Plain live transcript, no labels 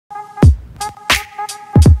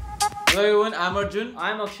Hello everyone, I'm Arjun.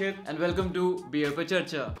 I'm Akshit. And welcome to Beer Pe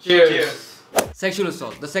Charcha. Cheers. Sexual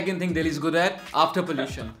assault, the second thing Delhi is good at after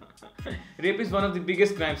pollution. Rape is one of the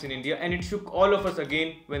biggest crimes in India and it shook all of us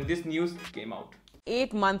again when this news came out.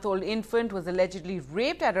 8-month-old infant was allegedly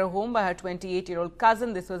raped at her home by her 28-year-old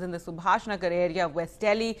cousin. This was in the Subhash Nagar area of West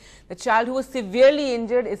Delhi. The child, who was severely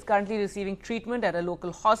injured, is currently receiving treatment at a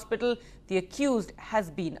local hospital. The accused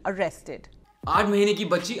has been arrested. 8 महीने की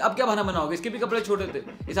बच्ची, अब क्या बहाना बनाओगे? इसके भी कपड़े छोटे थे.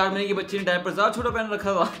 इस 8 महीने की बच्ची ने डायपर ज़्यादा छोटा पहन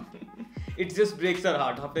रखा था. It just breaks our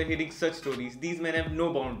heart after hearing such stories. These men have no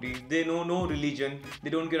boundaries. They know no religion.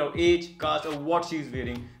 They don't care about age, caste or what she is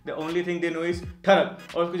wearing. The only thing they know is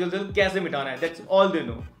ठड़क और उसको जल्द कैसे मिटाना है. That's all they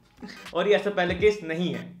know. और ये ऐसा पहले केस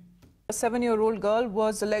नहीं है. A 7-year-old girl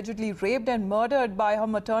was allegedly raped and murdered by her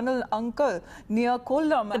maternal uncle near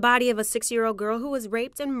Kollam. The body of a 6-year-old girl who was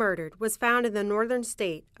raped and murdered was found in the northern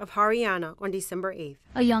state of Haryana on December 8th.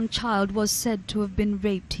 A young child was said to have been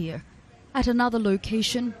raped here. At another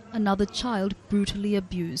location, another child brutally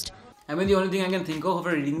abused. I mean, the only thing I can think of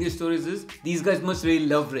after reading these stories is these guys must really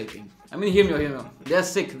love raping. I mean, hear me out. They are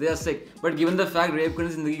sick. But given the fact rape करने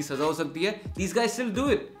से जिंदगी की सजा हो सकती है, these guys still do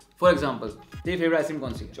it. For example, तेरी favorite ice cream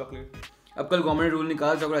कौन सी है? Chocolate. अब कल गवर्नमेंट रूल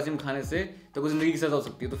निकाला चॉकलेट आइसक्रीम खाने से तो कुछ जिंदगी की सजा हो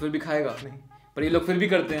सकती है, तो फिर भी खाएगा नहीं. पर ये लोग फिर भी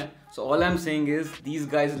करते हैं. So all I'm saying is these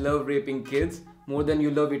guys love raping kids more than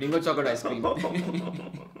you love eating a chocolate ice cream.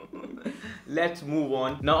 Let's move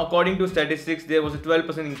on. Now, according to statistics, there was a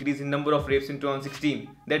 12% increase in number of rapes in 2016.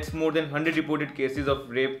 That's more than 100 reported cases of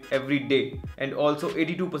rape every day, and also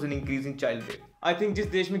 82% increase in child rape. I think जिस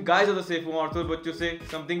देश में गाय ज़्यादा safe हो औरतों और बच्चों से,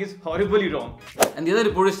 something is horribly wrong. And the other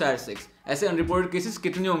reported statistics. ऐसे unreported cases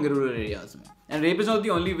कितने होंगे rural areas में? And rape is not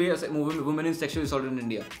the only way women in sexual assault in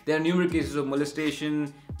India. There are numerous cases of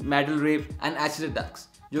molestation, marital rape, and acid attacks,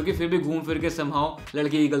 जो कि फिर भी घूम फिर के somehow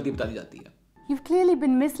लड़के की गलती बता दी जाती है. You've clearly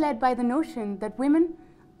been misled by the notion that women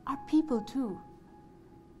are people too.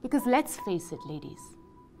 Because let's face it, ladies,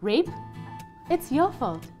 rape, it's your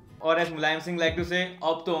fault. और as Mulayam Singh like to say,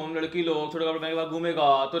 अब तो हम लड़की लोग छोटे कपड़े पहन के बाद घूमेगा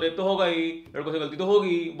तो रेप तो होगा ही, लड़कों से गलती तो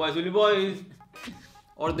होगी, boys will be boys.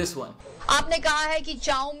 और this one. आपने कहा है कि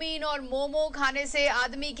चाउमीन और मोमो खाने से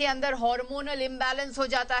आदमी के अंदर हार्मोनल इम्बैलेंस हो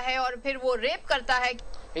जाता है और फिर वो रेप करता है.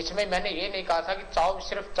 इसमें मैंने ये नहीं कहा था कि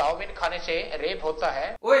सिर्फ चाउमीन खाने से रेप होता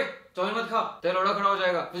है. ओए, चाउमीन मत खा, तेरा लोड़ा खड़ा हो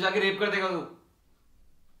जाएगा, फिर जाके रेप कर देगा तू.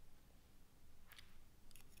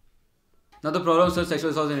 Now the problem of sexual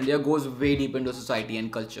assault in India goes way deep into society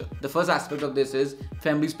and culture. The first aspect of this is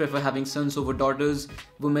families prefer having sons over daughters.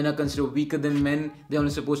 Women are considered weaker than men. They're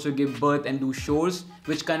only supposed to give birth and do chores,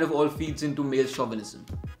 which kind of all feeds into male chauvinism.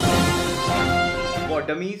 For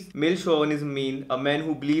dummies, male chauvinism means a man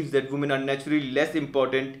who believes that women are naturally less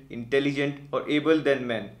important, intelligent or able than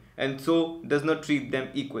men and so does not treat them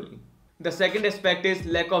equally. The second aspect is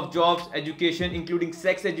lack of jobs, education including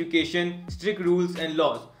sex education, strict rules and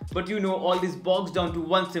laws. But you know, all this bogs down to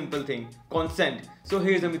one simple thing, consent. So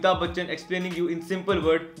here's Amitabh Bachchan explaining you in simple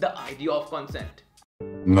words the idea of consent.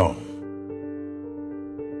 No.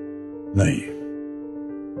 नहीं.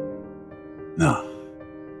 ना.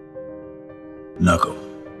 नको.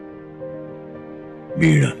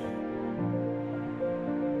 बीड़ा.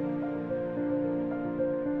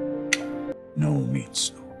 No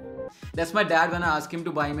means no. That's my dad when I ask him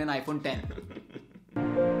to buy me an iPhone 10.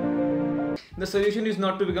 The solution is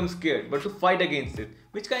not to become scared, but to fight against it.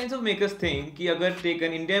 Which kinds of make us think कि अगर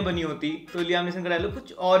Taken India में बनी होती तो Liam Neeson का dialogue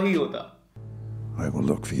कुछ और ही होता. I will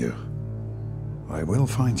look for you. I will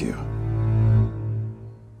find you.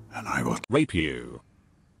 And I will rape you.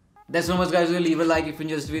 That's so much, guys. Leave a like if you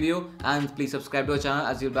enjoyed this video and please subscribe to our channel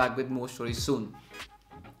as we'll be back with more stories soon.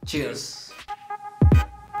 Cheers.